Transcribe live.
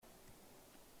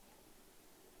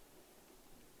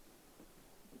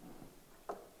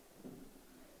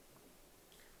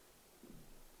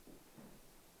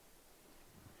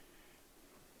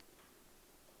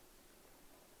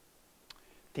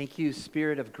Thank you,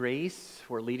 Spirit of Grace,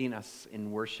 for leading us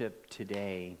in worship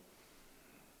today.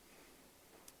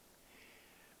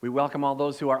 We welcome all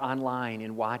those who are online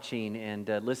and watching and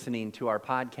listening to our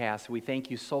podcast. We thank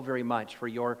you so very much for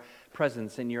your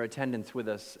presence and your attendance with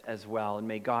us as well. And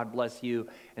may God bless you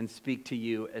and speak to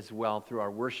you as well through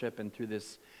our worship and through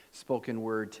this spoken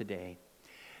word today.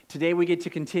 Today we get to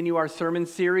continue our sermon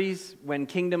series, When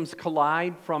Kingdoms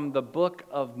Collide, from the book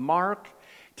of Mark.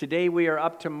 Today we are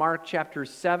up to Mark chapter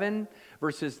 7,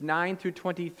 verses 9 through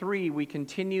 23. We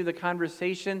continue the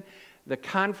conversation, the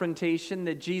confrontation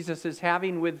that Jesus is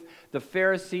having with the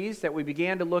Pharisees that we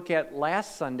began to look at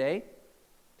last Sunday.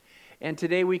 And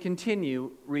today we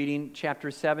continue reading chapter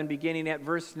 7, beginning at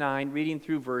verse 9, reading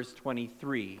through verse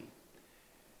 23.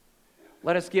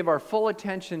 Let us give our full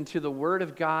attention to the Word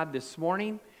of God this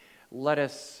morning. Let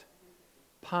us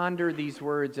ponder these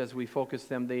words as we focus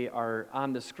them. They are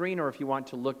on the screen, or if you want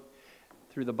to look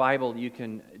through the Bible, you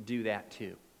can do that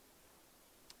too.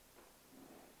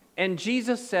 And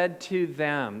Jesus said to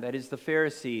them, that is the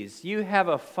Pharisees, "You have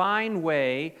a fine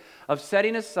way of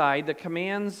setting aside the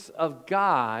commands of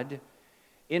God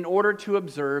in order to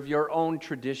observe your own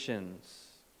traditions.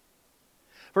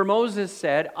 For Moses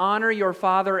said, 'Honor your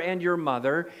father and your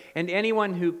mother,' and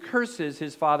anyone who curses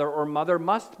his father or mother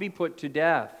must be put to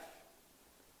death.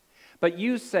 But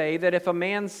you say that if a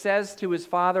man says to his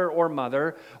father or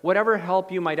mother, 'Whatever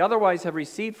help you might otherwise have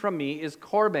received from me is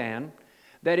korban,'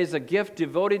 that is a gift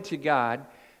devoted to God,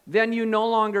 then you no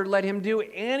longer let him do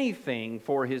anything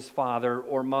for his father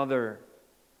or mother.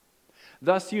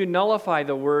 Thus you nullify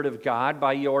the word of God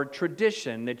by your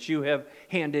tradition that you have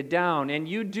handed down, and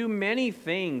you do many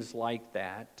things like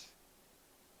that."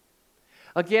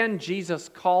 Again, Jesus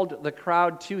called the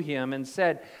crowd to him and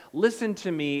said, "Listen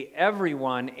to me,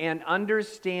 everyone, and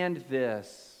understand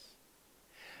this.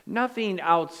 Nothing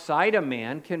outside a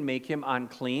man can make him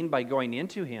unclean by going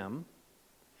into him.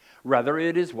 Rather,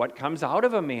 it is what comes out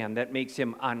of a man that makes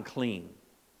him unclean."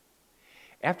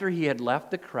 After he had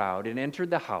left the crowd and entered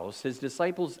the house, his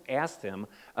disciples asked him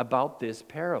about this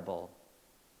parable.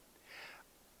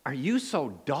 "Are you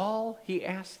so dull?" he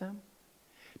asked them.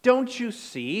 "Don't you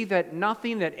see that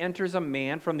nothing that enters a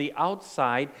man from the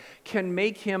outside can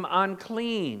make him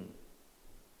unclean?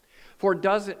 For it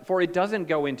doesn't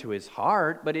go into his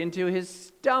heart, but into his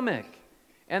stomach,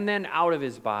 and then out of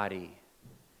his body."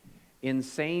 In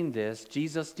saying this,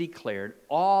 Jesus declared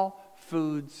all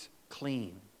foods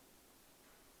clean.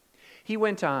 He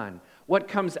went on, "What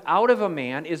comes out of a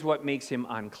man is what makes him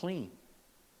unclean.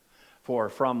 For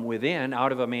from within,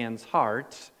 out of a man's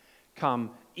heart,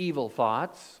 come evil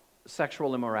thoughts,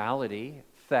 sexual immorality,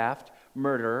 theft,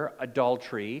 murder,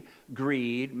 adultery,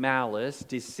 greed, malice,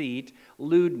 deceit,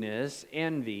 lewdness,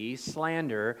 envy,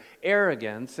 slander,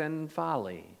 arrogance, and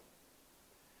folly.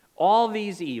 All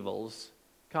these evils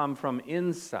come from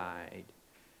inside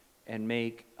and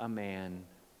make a man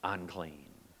unclean."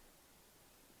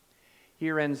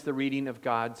 Here ends the reading of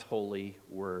God's holy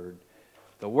word.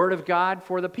 The word of God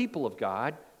for the people of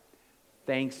God.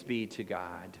 Thanks be to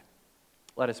God.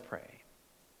 Let us pray.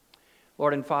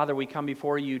 Lord and Father, we come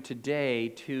before you today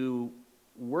to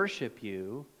worship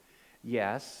you,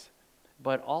 yes,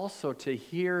 but also to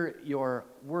hear your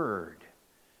word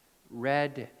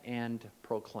read and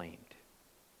proclaimed.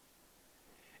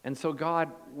 And so,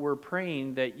 God, we're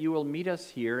praying that you will meet us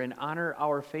here and honor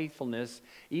our faithfulness,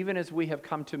 even as we have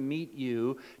come to meet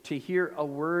you to hear a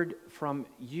word from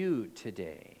you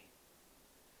today.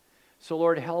 So,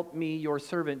 Lord, help me, your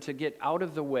servant, to get out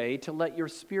of the way, to let your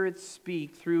Spirit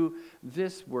speak through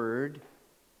this word,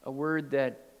 a word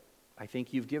that I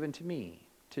think you've given to me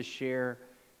to share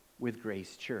with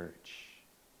Grace Church.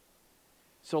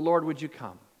 So, Lord, would you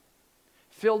come?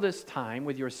 Fill this time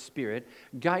with your Spirit.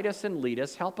 Guide us and lead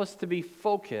us. Help us to be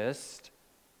focused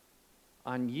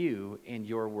on you and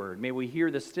your word. May we hear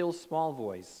the still small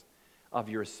voice of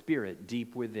your Spirit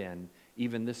deep within,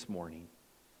 even this morning.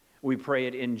 We pray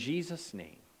it in Jesus'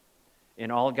 name.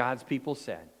 And all God's people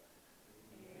said,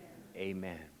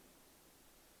 Amen.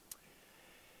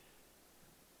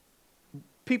 Amen.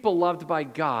 People loved by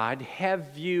God,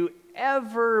 have you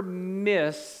ever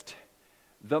missed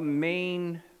the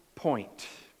main point,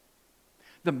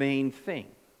 the main thing?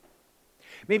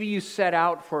 Maybe you set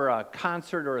out for a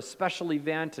concert or a special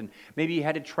event, and maybe you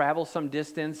had to travel some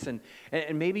distance, and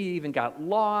maybe you even got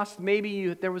lost.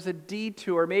 Maybe there was a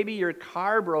detour. Maybe your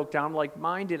car broke down like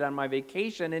mine did on my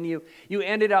vacation, and you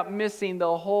ended up missing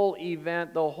the whole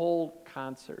event, the whole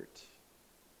concert.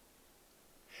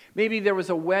 Maybe there was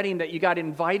a wedding that you got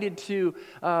invited to,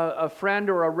 a friend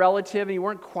or a relative, and you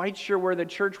weren't quite sure where the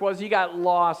church was. You got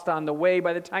lost on the way.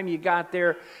 By the time you got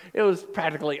there, it was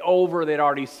practically over. They'd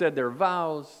already said their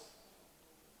vows.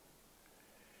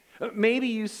 Maybe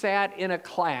you sat in a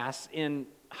class in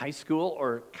high school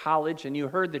or college and you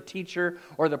heard the teacher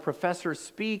or the professor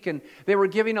speak, and they were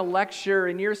giving a lecture,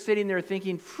 and you're sitting there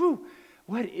thinking, "Phew,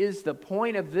 what is the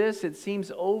point of this? It seems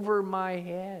over my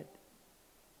head."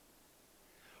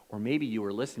 Or maybe you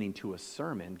were listening to a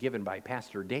sermon given by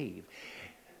Pastor Dave,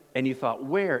 and you thought,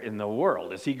 where in the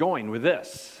world is he going with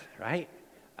this, right?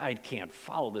 I can't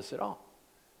follow this at all.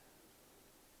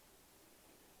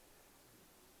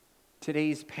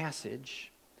 Today's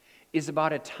passage is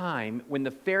about a time when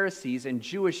the Pharisees and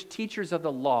Jewish teachers of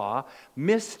the law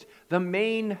missed the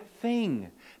main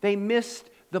thing. They missed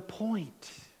the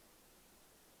point.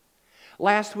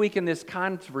 Last week in this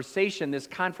conversation, this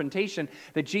confrontation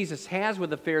that Jesus has with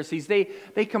the Pharisees, they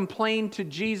complained to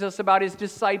Jesus about his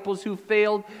disciples who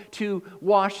failed to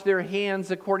wash their hands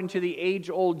according to the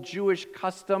age-old Jewish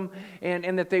custom,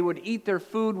 and that they would eat their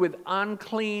food with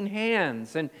unclean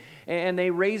hands. And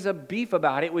they raise a beef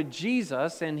about it with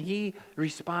Jesus, and he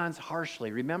responds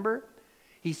harshly. Remember?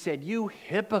 He said, "You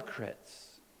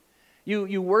hypocrites,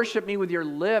 you worship me with your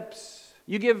lips.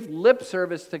 You give lip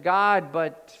service to God,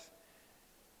 but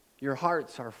your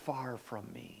hearts are far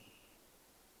from me."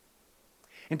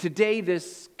 And today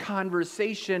this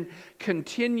conversation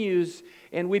continues,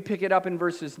 and we pick it up in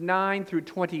verses 9 through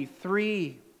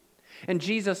 23. And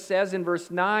Jesus says in verse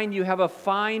 9, "You have a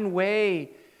fine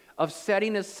way of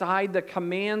setting aside the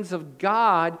commands of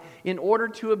God in order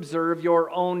to observe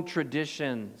your own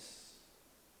traditions."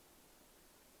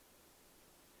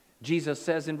 Jesus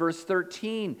says in verse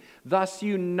 13, "Thus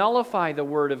you nullify the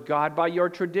word of God by your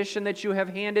tradition that you have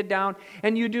handed down,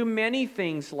 and you do many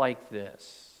things like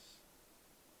this."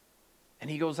 And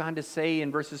he goes on to say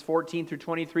in verses 14 through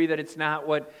 23 that it's not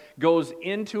what goes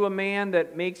into a man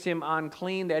that makes him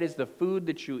unclean, that is the food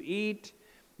that you eat.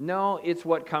 No, it's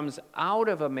what comes out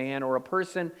of a man or a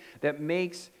person that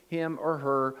makes him or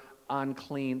her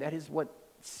unclean. That is what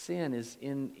sin is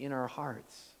in our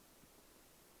hearts.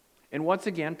 And once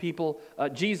again,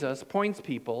 Jesus points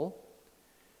people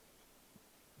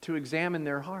to examine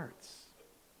their hearts.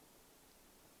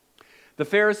 The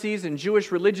Pharisees and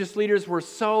Jewish religious leaders were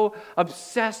so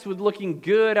obsessed with looking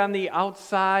good on the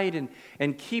outside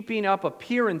and keeping up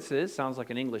appearances, sounds like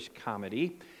an English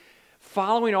comedy,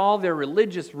 following all their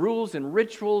religious rules and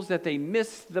rituals, that they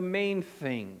missed the main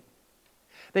thing.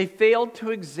 They failed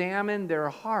to examine their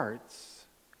hearts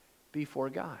before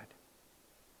God.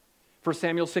 1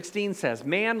 Samuel 16 says,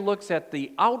 "Man looks at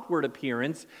the outward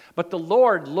appearance, but the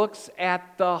Lord looks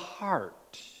at the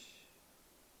heart."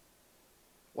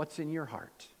 What's in your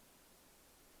heart?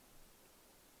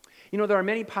 You know, there are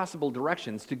many possible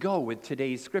directions to go with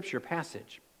today's scripture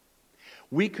passage.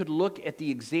 We could look at the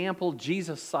example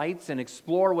Jesus cites and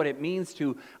explore what it means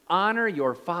to honor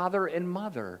your father and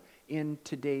mother in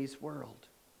today's world.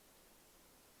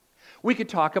 We could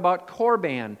talk about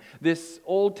Korban, this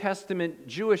Old Testament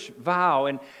Jewish vow,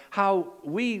 and how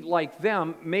we, like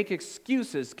them, make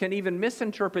excuses, can even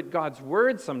misinterpret God's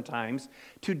word sometimes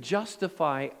to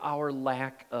justify our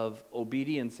lack of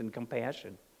obedience and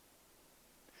compassion.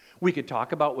 We could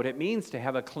talk about what it means to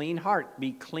have a clean heart,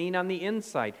 be clean on the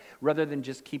inside, rather than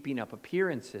just keeping up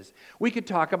appearances. We could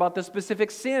talk about the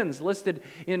specific sins listed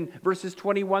in verses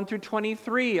 21 through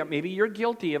 23. Maybe you're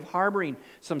guilty of harboring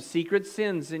some secret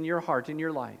sins in your heart, in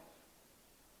your life.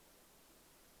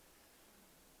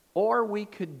 Or we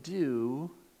could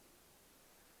do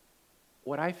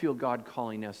what I feel God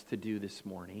calling us to do this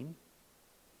morning,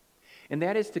 and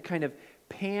that is to kind of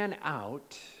pan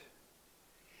out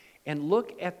and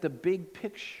look at the big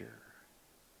picture.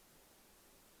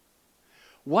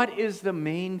 What is the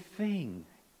main thing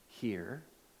here?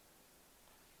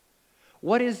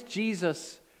 What is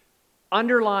Jesus'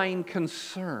 underlying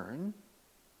concern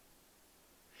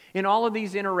in all of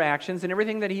these interactions and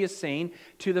everything that he is saying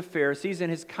to the Pharisees and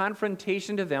his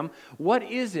confrontation to them? What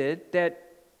is it that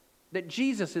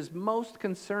Jesus is most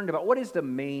concerned about? What is the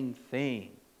main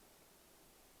thing?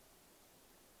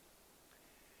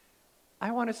 I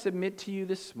want to submit to you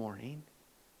this morning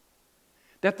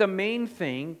that the main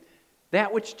thing,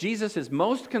 that which Jesus is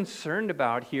most concerned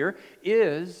about here,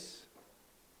 is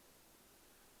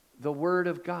the Word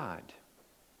of God,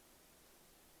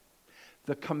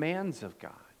 the commands of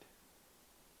God.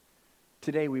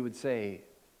 Today we would say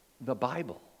the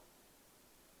Bible.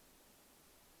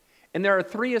 And there are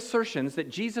three assertions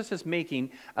that Jesus is making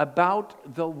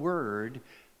about the Word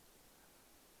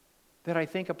that I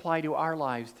think apply to our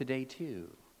lives today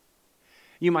too.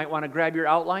 You might want to grab your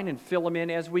outline and fill them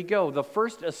in as we go. The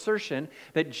first assertion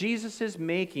that Jesus is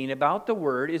making about the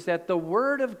Word is that the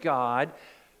Word of God,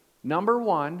 number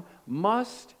one,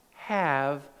 must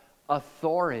have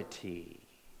authority.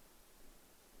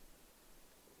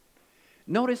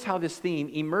 Notice how this theme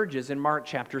emerges in Mark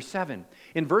chapter 7.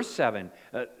 In verse 7,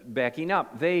 backing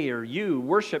up, they or you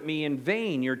worship me in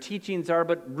vain. Your teachings are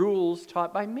but rules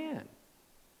taught by men.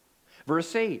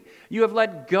 Verse 8, you have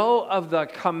let go of the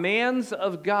commands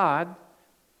of God,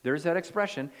 there's that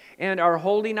expression, and are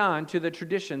holding on to the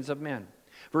traditions of men.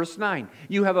 Verse 9,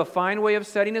 you have a fine way of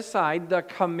setting aside the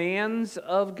commands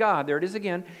of God. There it is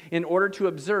again, in order to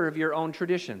observe your own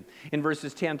tradition. In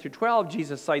verses 10 through 12,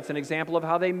 Jesus cites an example of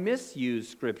how they misuse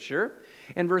Scripture.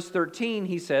 In verse 13,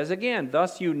 he says again,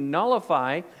 thus you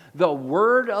nullify the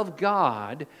Word of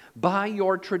God by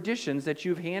your traditions that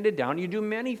you've handed down. You do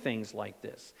many things like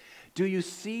this. Do you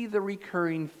see the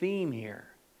recurring theme here?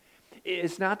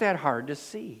 It's not that hard to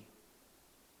see.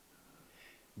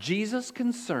 Jesus'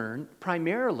 concern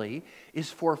primarily is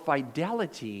for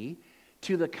fidelity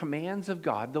to the commands of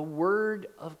God, the Word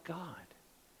of God.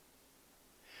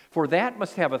 For that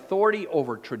must have authority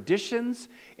over traditions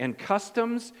and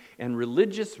customs and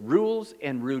religious rules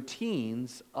and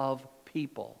routines of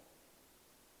people.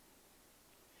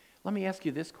 Let me ask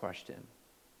you this question.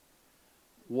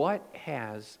 What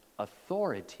has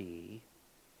authority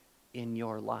in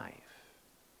your life?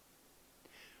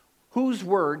 Whose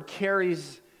word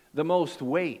carries the most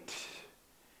weight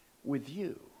with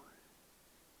you?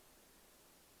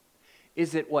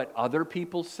 Is it what other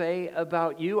people say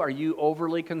about you? Are you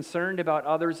overly concerned about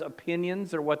others'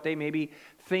 opinions or what they may be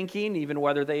thinking, even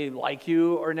whether they like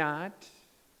you or not?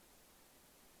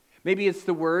 Maybe it's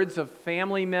the words of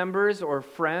family members or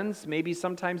friends. Maybe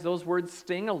sometimes those words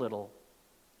sting a little.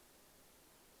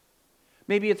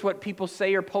 Maybe it's what people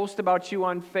say or post about you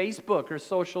on Facebook or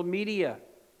social media.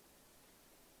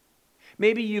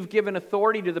 Maybe you've given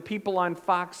authority to the people on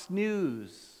Fox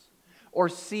News or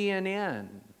CNN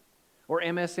or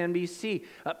MSNBC.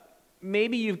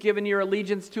 Maybe you've given your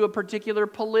allegiance to a particular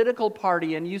political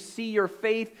party and you see your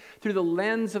faith through the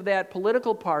lens of that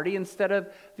political party instead of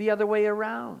the other way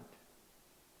around.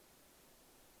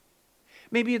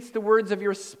 Maybe it's the words of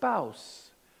your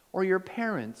spouse or your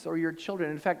parents or your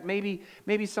children. In fact, maybe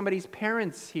somebody's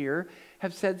parents here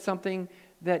have said something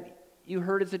that you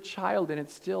heard as a child and it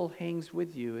still hangs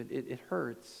with you. It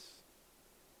hurts.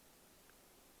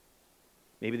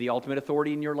 Maybe the ultimate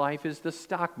authority in your life is the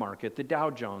stock market, the Dow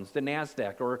Jones, the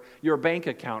NASDAQ, or your bank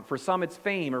account. For some, it's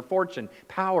fame or fortune,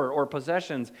 power or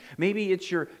possessions. Maybe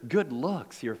it's your good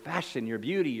looks, your fashion, your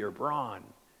beauty, your brawn.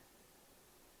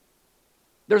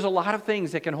 There's a lot of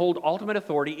things that can hold ultimate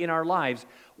authority in our lives.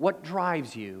 What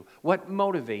drives you? What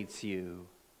motivates you?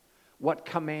 What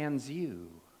commands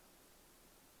you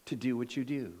to do what you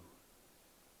do?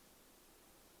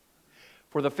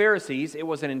 For the Pharisees, it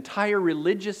was an entire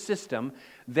religious system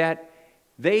that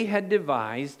they had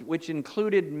devised, which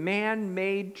included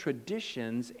man-made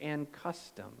traditions and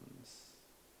customs.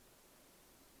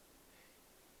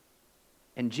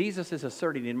 And Jesus is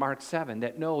asserting in Mark 7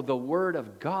 that no, the Word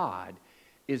of God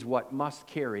is what must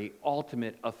carry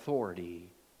ultimate authority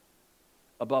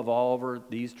above all over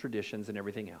these traditions and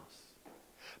everything else.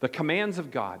 The commands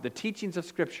of God, the teachings of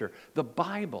Scripture, the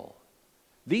Bible,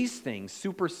 these things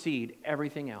supersede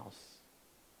everything else.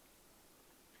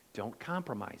 Don't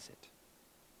compromise it.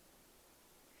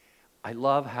 I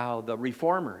love how the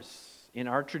reformers in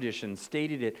our tradition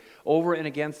stated it over and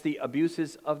against the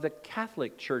abuses of the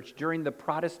Catholic Church during the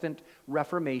Protestant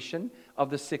Reformation of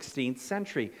the 16th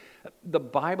century. The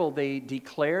Bible, they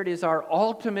declared, is our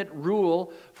ultimate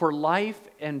rule for life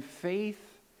and faith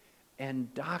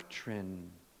and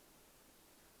doctrine.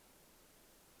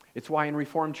 It's why in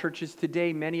Reformed churches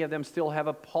today, many of them still have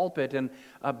a pulpit and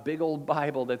a big old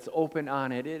Bible that's open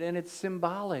on it. And it's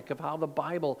symbolic of how the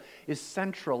Bible is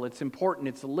central. It's important.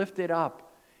 It's lifted up.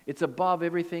 It's above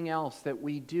everything else that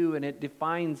we do. And it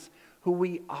defines who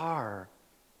we are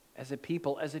as a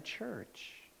people, as a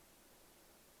church.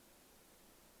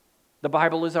 The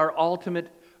Bible is our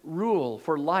ultimate rule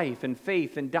for life and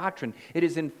faith and doctrine. It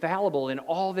is infallible in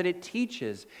all that it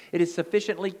teaches. It is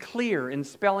sufficiently clear in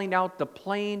spelling out the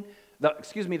plan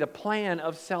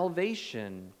of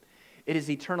salvation. It is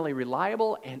eternally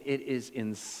reliable and it is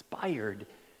inspired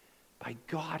by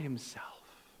God Himself.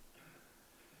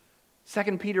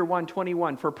 2 Peter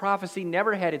 1:21, for prophecy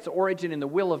never had its origin in the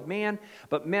will of man,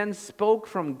 but men spoke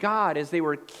from God as they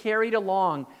were carried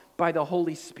along by the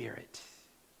Holy Spirit.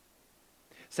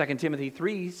 2 Timothy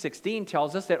 3:16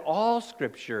 tells us that all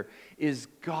Scripture is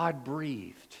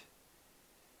God-breathed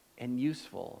and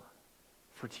useful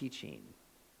for teaching.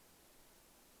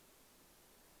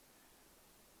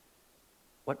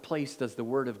 What place does the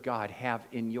Word of God have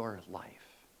in your life?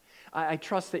 I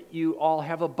trust that you all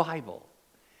have a Bible.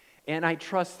 And I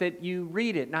trust that you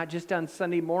read it, not just on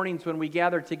Sunday mornings when we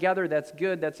gather together. That's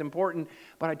good, that's important.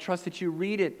 But I trust that you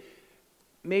read it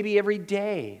maybe every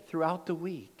day throughout the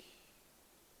week.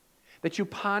 That you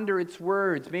ponder its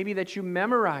words, maybe that you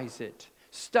memorize it,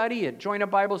 study it, join a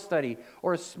Bible study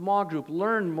or a small group,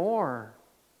 learn more.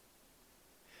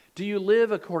 Do you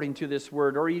live according to this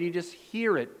word, or do you just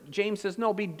hear it? James says,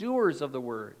 no, be doers of the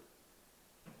word.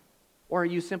 Or are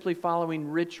you simply following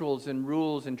rituals and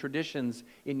rules and traditions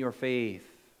in your faith?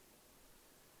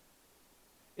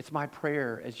 It's my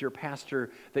prayer as your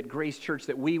pastor that Grace Church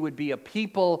that we would be a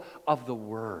people of the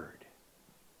Word.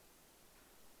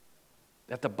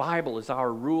 That the Bible is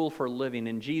our rule for living.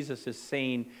 And Jesus is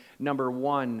saying, number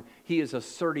one, he is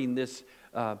asserting this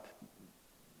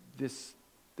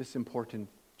important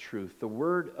truth. The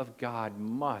Word of God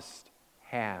must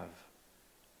have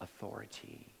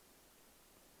authority.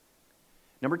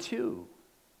 Number two,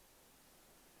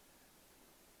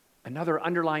 another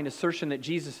underlying assertion that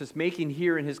Jesus is making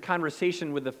here in his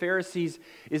conversation with the Pharisees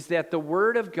is that the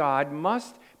Word of God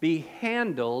must be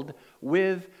handled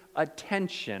with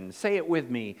attention. Say it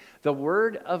with me. The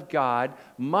Word of God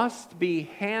must be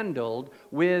handled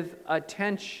with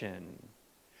attention.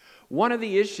 One of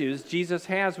the issues Jesus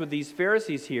has with these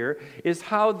Pharisees here is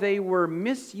how they were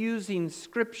misusing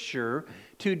Scripture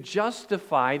to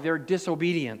justify their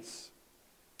disobedience.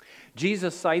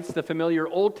 Jesus cites the familiar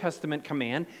Old Testament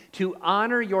command to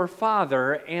honor your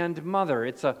father and mother.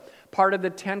 It's a part of the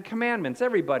Ten Commandments.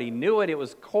 Everybody knew it. It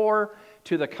was core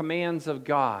to the commands of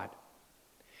God.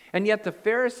 And yet the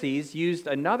Pharisees used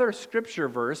another scripture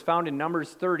verse found in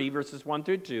Numbers 30, verses 1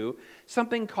 through 2,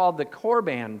 something called the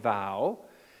Korban vow,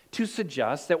 to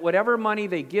suggest that whatever money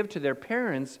they give to their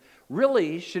parents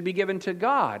really should be given to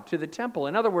God, to the temple.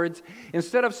 In other words,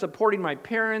 instead of supporting my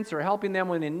parents or helping them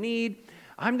when in need,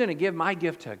 I'm going to give my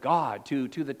gift to God, to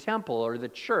the temple or the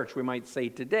church, we might say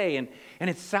today. And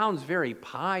it sounds very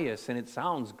pious and it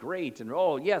sounds great. And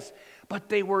oh, yes, but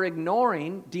they were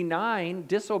ignoring, denying,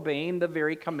 disobeying the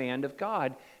very command of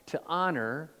God to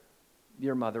honor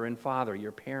your mother and father,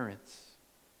 your parents.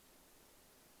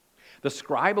 The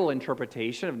scribal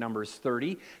interpretation of Numbers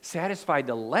 30 satisfied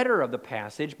the letter of the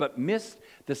passage, but missed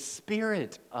the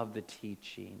spirit of the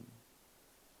teaching.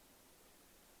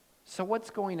 So what's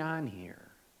going on here?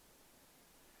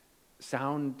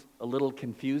 Sound a little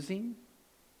confusing?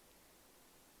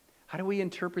 How do we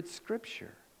interpret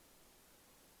Scripture?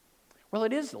 Well,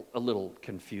 it is a little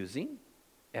confusing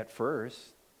at first.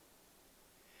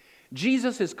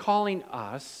 Jesus is calling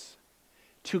us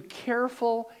to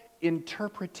careful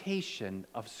interpretation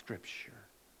of Scripture.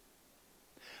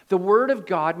 The Word of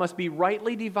God must be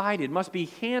rightly divided, must be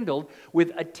handled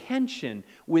with attention,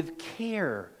 with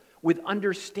care, with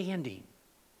understanding.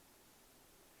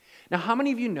 Now, how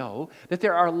many of you know that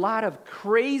there are a lot of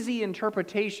crazy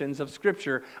interpretations of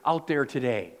Scripture out there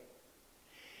today?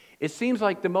 It seems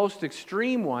like the most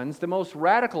extreme ones, the most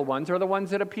radical ones, are the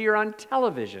ones that appear on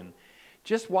television.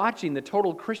 Just watching the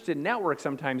Total Christian Network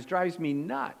sometimes drives me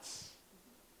nuts.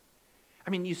 I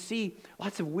mean, you see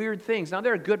lots of weird things. Now,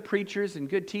 there are good preachers and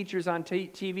good teachers on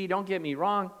TV, don't get me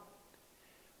wrong.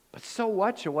 But so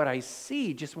much of what I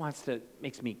see just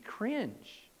makes me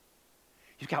cringe.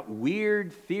 You've got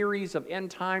weird theories of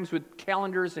end times with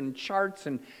calendars and charts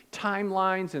and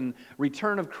timelines and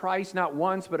return of Christ, not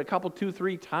once, but a couple, 2,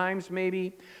 3 times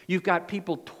maybe. You've got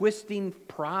people twisting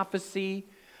prophecy.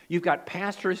 You've got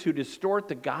pastors who distort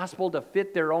the gospel to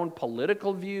fit their own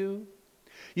political view.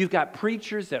 You've got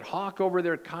preachers that hawk over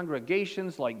their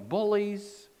congregations like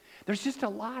bullies. There's just a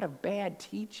lot of bad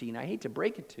teaching. I hate to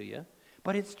break it to you,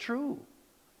 but it's true.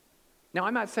 Now,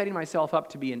 I'm not setting myself up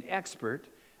to be an expert.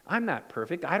 I'm not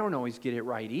perfect. I don't always get it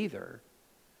right either.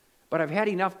 But I've had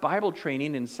enough Bible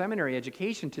training and seminary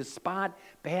education to spot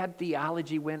bad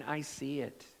theology when I see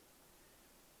it.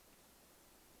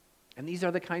 And these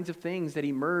are the kinds of things that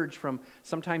emerge from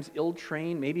sometimes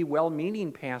ill-trained, maybe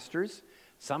well-meaning pastors,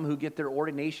 some who get their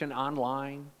ordination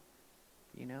online.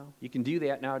 You know, you can do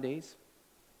that nowadays.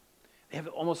 They have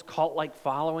almost cult-like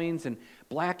followings and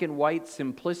black and white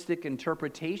simplistic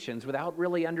interpretations without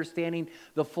really understanding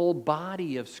the full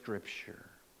body of Scripture.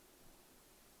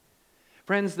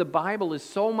 Friends, the Bible is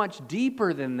so much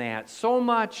deeper than that, so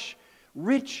much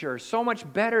richer, so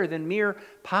much better than mere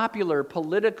popular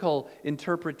political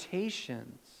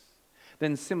interpretations,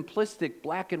 than simplistic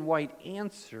black and white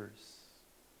answers.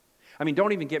 I mean,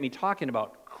 don't even get me talking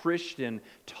about Christian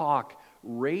talk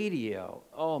radio.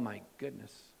 Oh my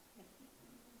goodness.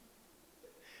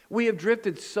 We have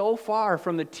drifted so far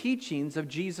from the teachings of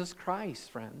Jesus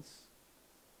Christ, friends.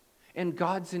 and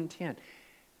God's intent.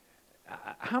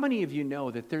 How many of you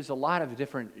know that there's a lot of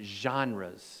different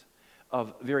genres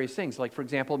of various things? Like, for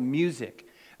example, music.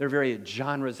 There are various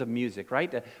genres of music, right?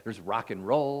 There's rock and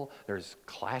roll, there's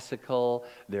classical,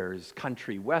 there's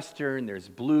country western, there's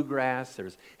bluegrass,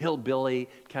 there's hillbilly.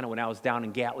 Kind of when I was down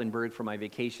in Gatlinburg for my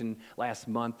vacation last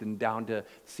month and down to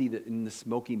see in the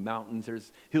Smoky Mountains,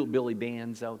 there's hillbilly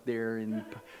bands out there and,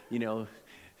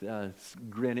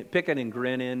 picking and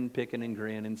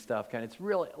grinning stuff. It's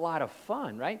really a lot of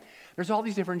fun, right? There's all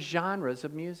these different genres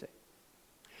of music.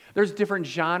 There's different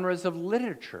genres of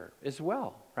literature as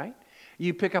well, right?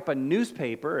 You pick up a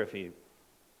newspaper, if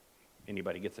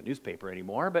anybody gets a newspaper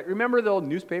anymore, but remember those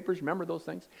newspapers, remember those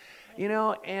things?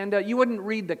 And you wouldn't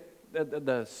read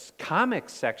the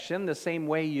comics section the same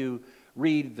way you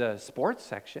read the sports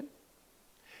section.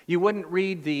 You wouldn't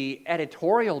read the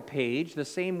editorial page the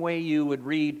same way you would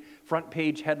read front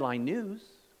page headline news.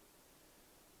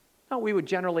 No, we would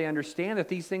generally understand that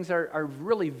these things are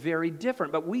really very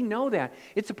different, but we know that.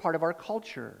 It's a part of our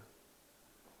culture.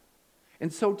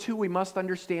 And so, too, we must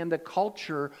understand the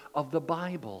culture of the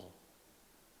Bible.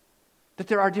 That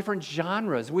there are different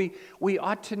genres. We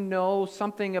ought to know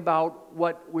something about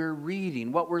what we're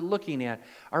reading, what we're looking at.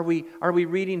 Are we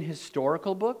reading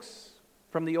historical books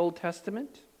from the Old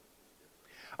Testament?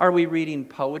 Are we reading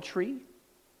poetry,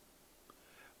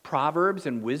 proverbs,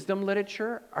 and wisdom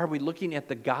literature? Are we looking at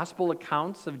the gospel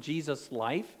accounts of Jesus'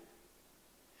 life?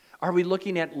 Are we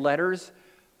looking at letters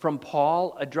from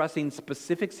Paul addressing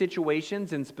specific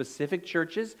situations in specific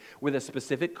churches with a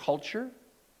specific culture?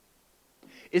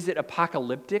 Is it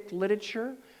apocalyptic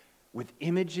literature with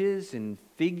images and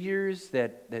figures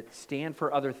that stand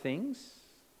for other things?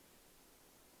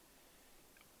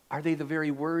 Are they the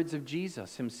very words of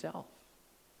Jesus himself?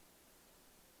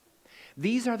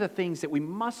 These are the things that we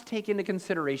must take into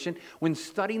consideration when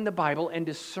studying the Bible and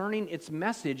discerning its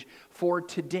message for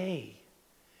today.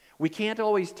 We can't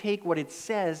always take what it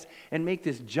says and make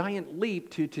this giant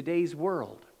leap to today's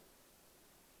world.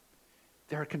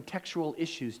 There are contextual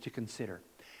issues to consider.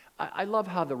 I love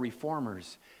how the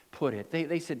reformers put it.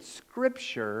 They said,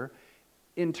 Scripture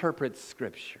interprets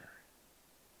Scripture.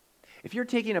 If you're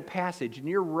taking a passage and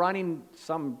you're running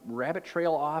some rabbit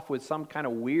trail off with some kind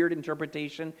of weird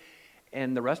interpretation,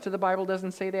 and the rest of the Bible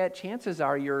doesn't say that, chances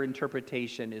are your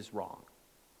interpretation is wrong.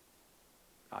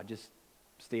 I'll just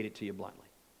state it to you bluntly.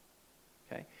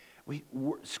 Okay?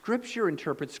 Scripture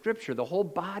interprets Scripture. The whole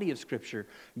body of Scripture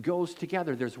goes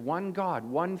together. There's one God,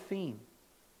 one theme.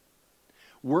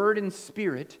 Word and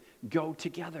Spirit go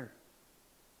together.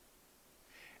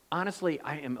 Honestly,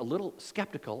 I am a little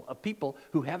skeptical of people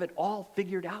who have it all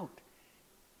figured out.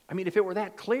 I mean, if it were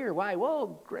that clear, why?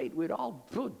 Well, great, we'd all,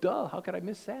 duh, how could I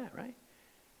miss that, right?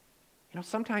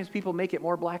 Sometimes people make it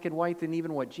more black and white than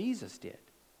even what Jesus did.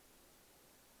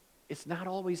 It's not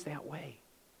always that way.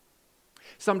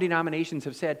 Some denominations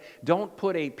have said, don't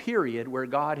put a period where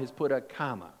God has put a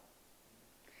comma.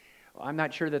 Well, I'm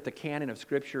not sure that the canon of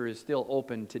Scripture is still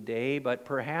open today, but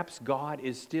perhaps God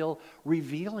is still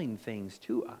revealing things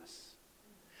to us.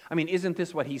 I mean, isn't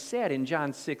this what he said in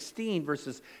John 16,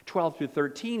 verses 12 through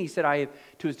 13? He said,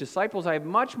 to his disciples, I have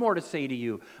much more to say to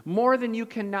you, more than you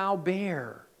can now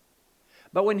bear.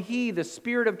 But when he, the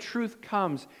Spirit of truth,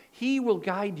 comes, he will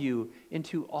guide you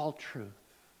into all truth.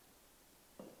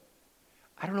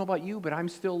 I don't know about you, but I'm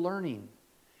still learning.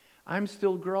 I'm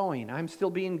still growing. I'm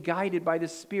still being guided by the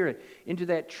Spirit into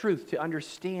that truth to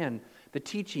understand the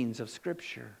teachings of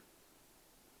Scripture.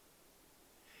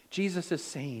 Jesus is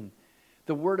saying,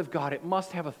 the Word of God, it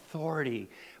must have authority,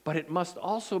 but it must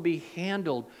also be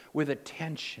handled with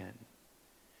attention,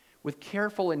 with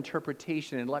careful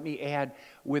interpretation, and let me add,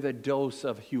 with a dose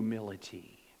of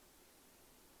humility.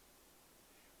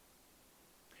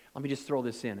 Let me just throw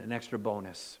this in, an extra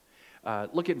bonus.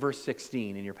 Look at verse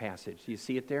 16 in your passage. Do you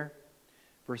see it there?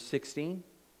 Verse 16?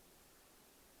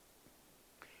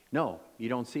 No, you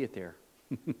don't see it there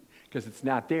because it's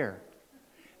not there.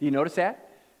 Do you notice that?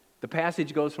 The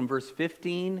passage goes from verse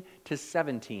 15 to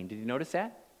 17. Did you notice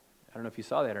that? I don't know if you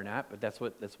saw that or not, but that's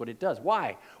what it does.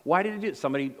 Why? Why did it do it?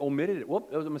 Somebody omitted it. Whoop,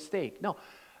 it was a mistake. No.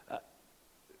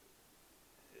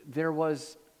 There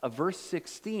was a verse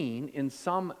 16 in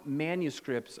some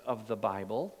manuscripts of the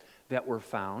Bible that were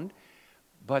found,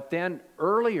 but then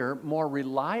earlier, more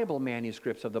reliable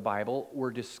manuscripts of the Bible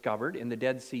were discovered in the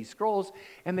Dead Sea Scrolls,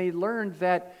 and they learned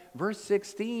that verse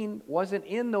 16 wasn't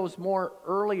in those more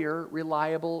earlier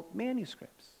reliable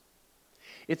manuscripts.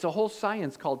 It's a whole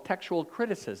science called textual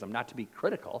criticism, not to be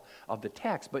critical of the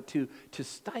text, but to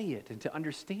study it and to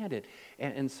understand it.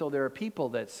 And so there are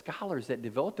people, scholars that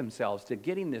devote themselves to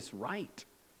getting this right.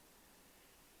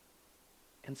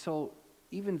 And so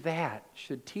even that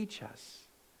should teach us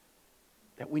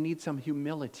that we need some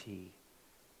humility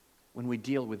when we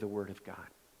deal with the Word of God.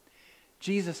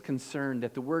 Jesus concerned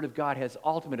that the Word of God has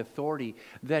ultimate authority,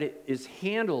 that it is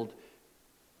handled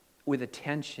with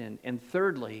attention. And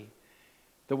thirdly,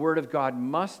 the Word of God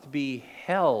must be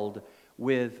held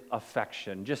with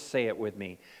affection. Just say it with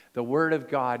me. The Word of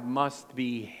God must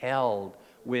be held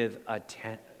with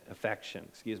affection.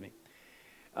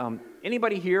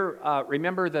 Anybody here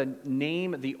remember the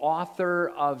name, the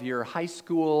author of your high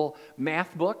school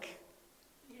math book?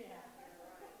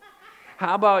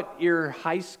 How about your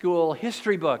high school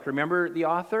history book? Remember the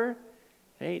author?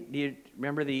 Hey, do you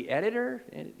remember the editor?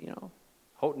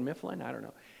 Houghton Mifflin? I don't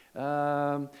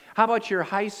know. How about your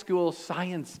high school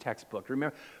science textbook?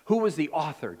 Remember, who was the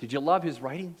author? Did you love his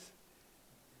writings?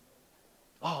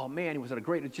 Oh man, he was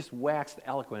just waxed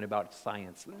eloquent about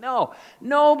science. No,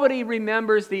 nobody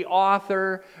remembers the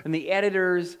author and the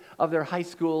editors of their high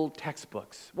school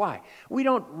textbooks. Why? We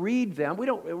don't read them. We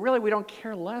don't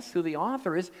care less who the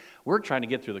author is. We're trying to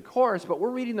get through the course, but we're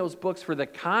reading those books for the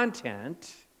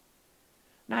content,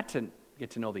 not to get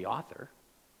to know the author.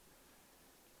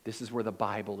 This is where the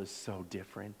Bible is so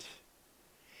different.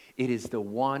 It is the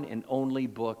one and only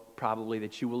book probably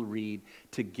that you will read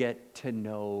to get to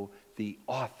know the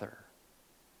author.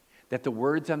 That the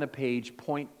words on the page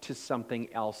point to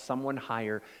something else, someone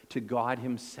higher, to God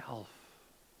Himself.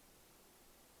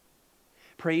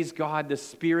 Praise God, the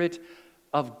Spirit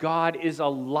of God is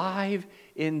alive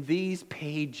in these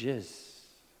pages.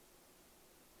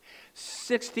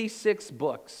 66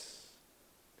 books,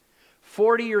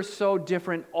 40 or so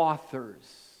different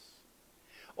authors,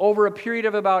 over a period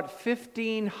of about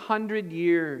 1,500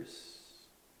 years.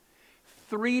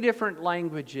 3 different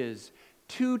languages,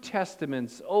 2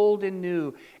 testaments, Old and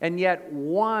New, and yet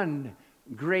one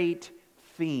great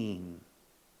theme.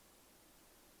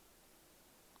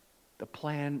 The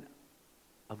plan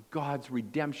of God's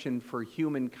redemption for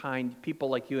humankind, people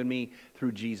like you and me,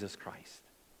 through Jesus Christ.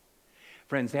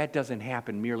 Friends, that doesn't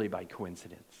happen merely by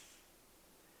coincidence.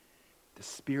 The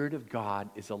Spirit of God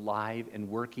is alive and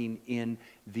working in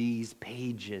these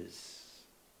pages.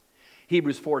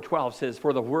 Hebrews 4:12 says,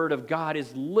 "For the Word of God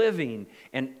is living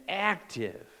and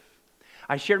active."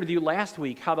 I shared with you last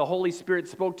week how the Holy Spirit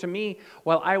spoke to me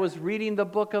while I was reading the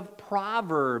book of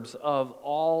Proverbs of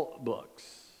all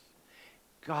books.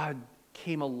 God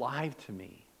came alive to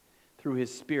me through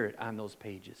His Spirit on those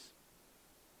pages.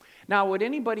 Now, would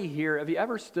anybody here, have you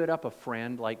ever stood up a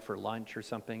friend like for lunch or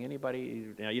something?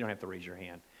 Anybody? No, you don't have to raise your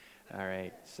hand. All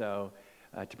right, so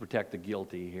to protect the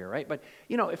guilty here, right? But,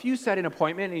 if you set an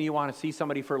appointment and you want to see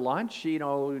somebody for lunch,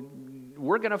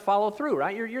 we're going to follow through,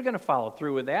 right? You're going to follow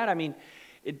through with that. I mean,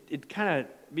 it kind of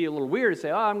be a little weird to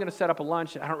say, I'm going to set up a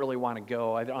lunch. I don't really want to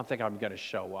go. I don't think I'm going to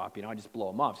show up. I just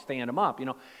blow them up, stand them up.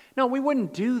 No, we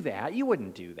wouldn't do that. You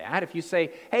wouldn't do that. If you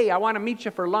say, hey, I want to meet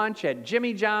you for lunch at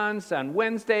Jimmy John's on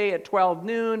Wednesday at 12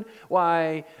 noon.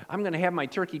 Why, I'm going to have my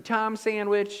turkey Tom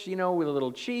sandwich, with a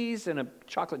little cheese and a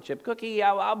chocolate chip cookie.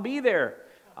 I'll be there.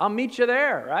 I'll meet you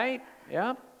there, right?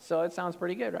 Yeah. So it sounds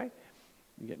pretty good, right?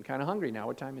 I'm getting kind of hungry now.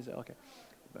 What time is it? Okay.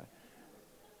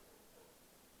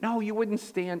 No, you wouldn't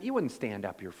stand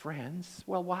up your friends.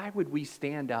 Well, why would we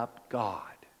stand up God?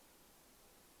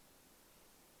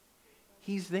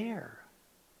 He's there.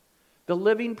 The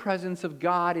living presence of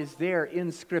God is there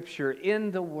in Scripture,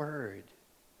 in the Word.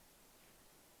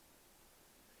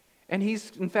 And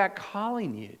He's, in fact,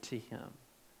 calling you to Him.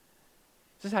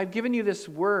 He says, I've given you this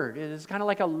Word. It is kind of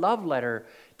like a love letter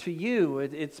to you.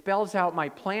 It spells out my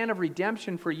plan of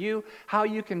redemption for you, how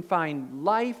you can find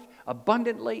life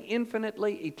abundantly,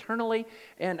 infinitely, eternally.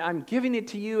 And I'm giving it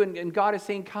to you, and God is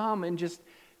saying, come and just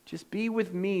be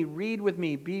with me, read with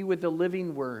me, be with the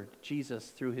living Word, Jesus,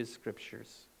 through His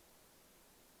Scriptures.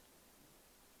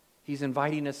 He's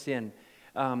inviting us in.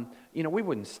 We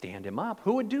wouldn't stand Him up.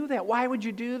 Who would do that? Why would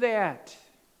you do that?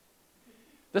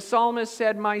 The psalmist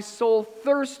said, my soul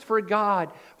thirsts for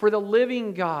God, for the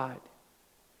living God.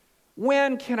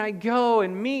 When can I go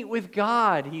and meet with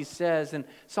God? He says in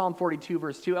Psalm 42,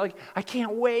 verse 2. I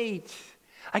can't wait.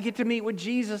 I get to meet with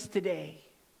Jesus today.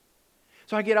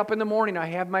 So I get up in the morning. I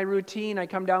have my routine. I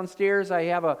come downstairs. I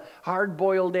have a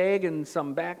hard-boiled egg and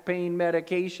some back pain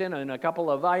medication and a couple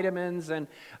of vitamins. And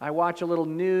I watch a little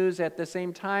news at the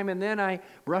same time. And then I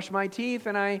brush my teeth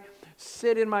and I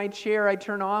sit in my chair. I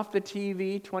turn off the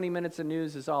TV. 20 minutes of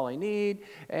news is all I need.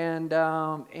 And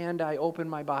I open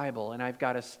my Bible. And I've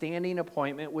got a standing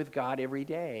appointment with God every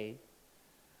day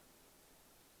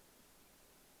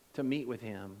to meet with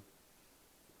Him.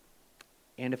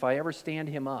 And if I ever stand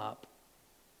Him up,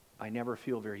 I never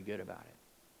feel very good about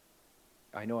it.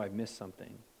 I know I've missed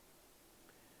something.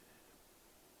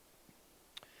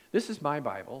 This is my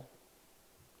Bible.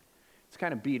 It's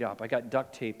kind of beat up. I got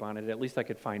duct tape on it. At least I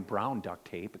could find brown duct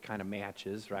tape. It kind of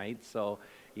matches, right? So,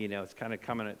 it's kind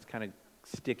of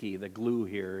sticky. The glue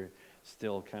here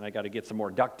still kind of got to get some more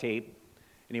duct tape.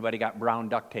 Anybody got brown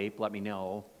duct tape, let me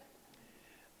know.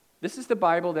 This is the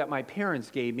Bible that my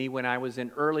parents gave me when I was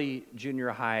in early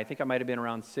junior high. I think I might have been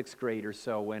around 6th grade or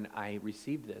so when I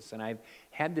received this. And I've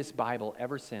had this Bible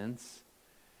ever since.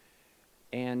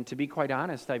 And to be quite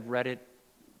honest, I've read it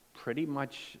pretty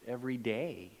much every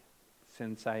day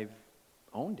since I've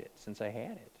owned it, since I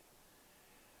had it.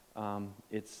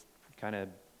 It's kind of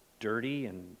dirty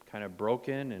and kind of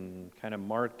broken and kind of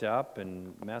marked up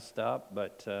and messed up,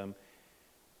 but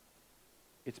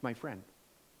it's my friend.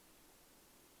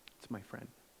 It's my friend.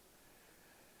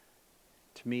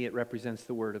 To me, it represents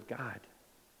the Word of God.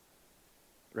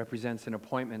 It represents an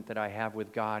appointment that I have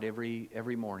with God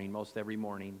every morning, most every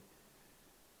morning.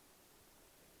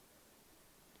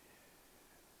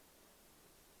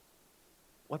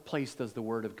 What place does the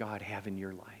Word of God have in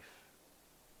your life?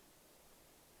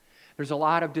 There's a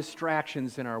lot of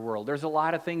distractions in our world. There's a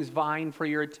lot of things vying for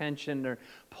your attention or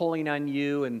pulling on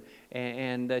you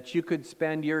and that you could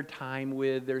spend your time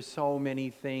with. There's so many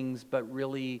things, but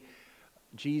really,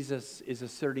 Jesus is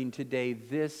asserting today,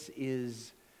 this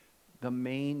is the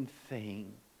main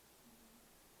thing.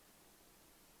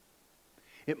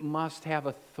 It must have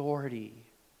authority.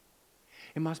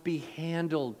 It must be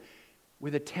handled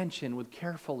with attention, with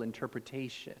careful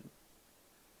interpretation.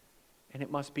 And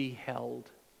it must be held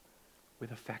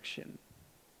with affection.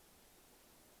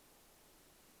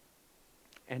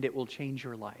 And it will change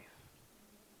your life.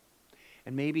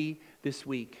 And maybe this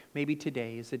week, maybe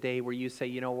today is a day where you say,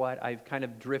 you know what, I've kind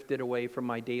of drifted away from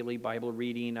my daily Bible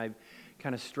reading. I've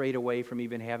kind of strayed away from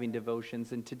even having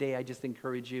devotions. And today I just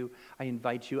encourage you, I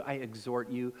invite you, I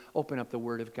exhort you, open up the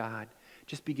Word of God.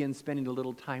 Just begin spending a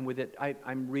little time with it.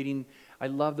 I'm reading, I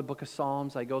love the book of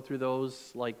Psalms. I go through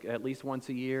those like at least once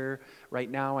a year. Right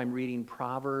now I'm reading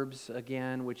Proverbs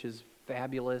again, which is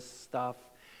fabulous stuff.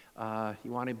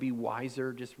 You want to be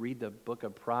wiser, just read the book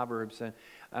of Proverbs.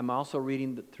 I'm also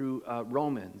reading through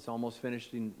Romans, almost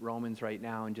finished in Romans right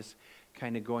now, and just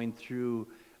kind of going through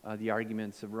the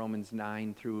arguments of Romans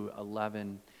 9 through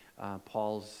 11.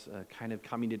 Paul's kind of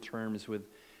coming to terms with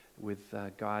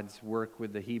God's work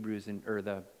with the Hebrews or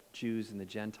the Jews and the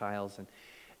Gentiles. And,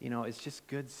 it's just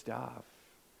good stuff.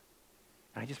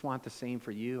 And I just want the same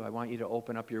for you. I want you to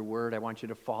open up your Word. I want you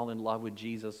to fall in love with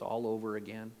Jesus all over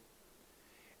again.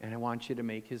 And I want you to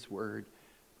make His Word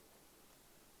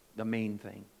the main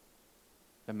thing.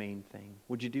 The main thing.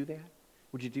 Would you do that?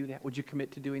 Would you do that? Would you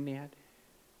commit to doing that?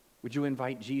 Would you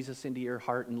invite Jesus into your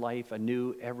heart and life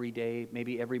anew every day,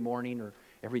 maybe every morning or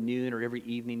every noon or every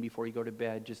evening before you go to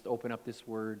bed? Just open up this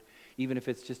Word, even if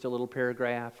it's just a little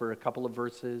paragraph or a couple of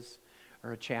verses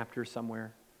or a chapter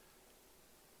somewhere.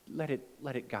 Let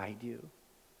it guide you.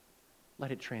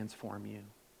 Let it transform you.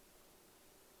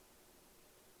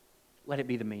 Let it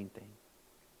be the main thing.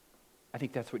 I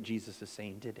think that's what Jesus is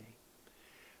saying today.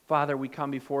 Father, we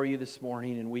come before you this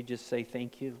morning and we just say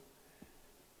thank you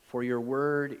for your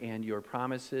word and your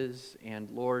promises, and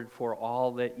Lord, for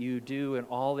all that you do and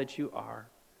all that you are.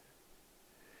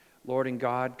 Lord and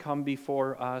God, come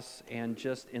before us and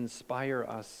just inspire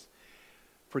us.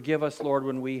 Forgive us, Lord,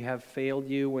 when we have failed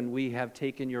you, when we have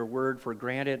taken your word for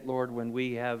granted, Lord, when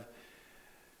we have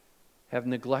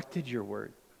neglected your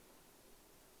word,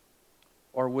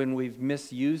 or when we've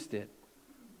misused it,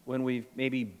 when we've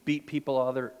maybe beat people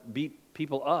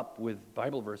up with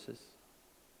Bible verses.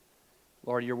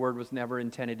 Lord, your word was never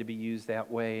intended to be used that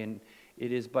way, and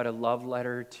it is but a love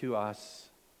letter to us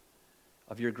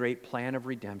of your great plan of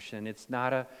redemption. It's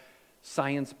not a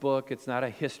science book. It's not a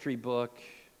history book.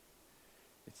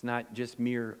 It's not just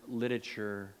mere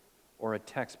literature or a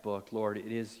textbook, Lord.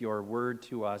 It is your word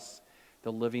to us,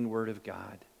 the living word of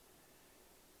God.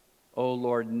 Oh,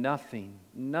 Lord, nothing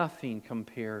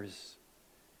compares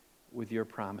with your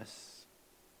promise,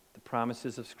 the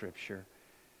promises of Scripture.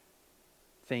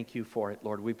 Thank you for it,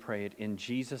 Lord. We pray it in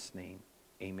Jesus' name.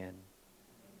 Amen.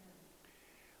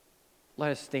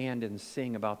 Let us stand and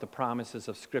sing about the promises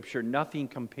of Scripture. Nothing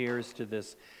compares to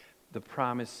this, the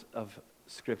promise of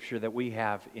Scripture that we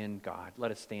have in God.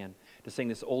 Let us stand to sing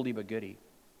this oldie but goodie.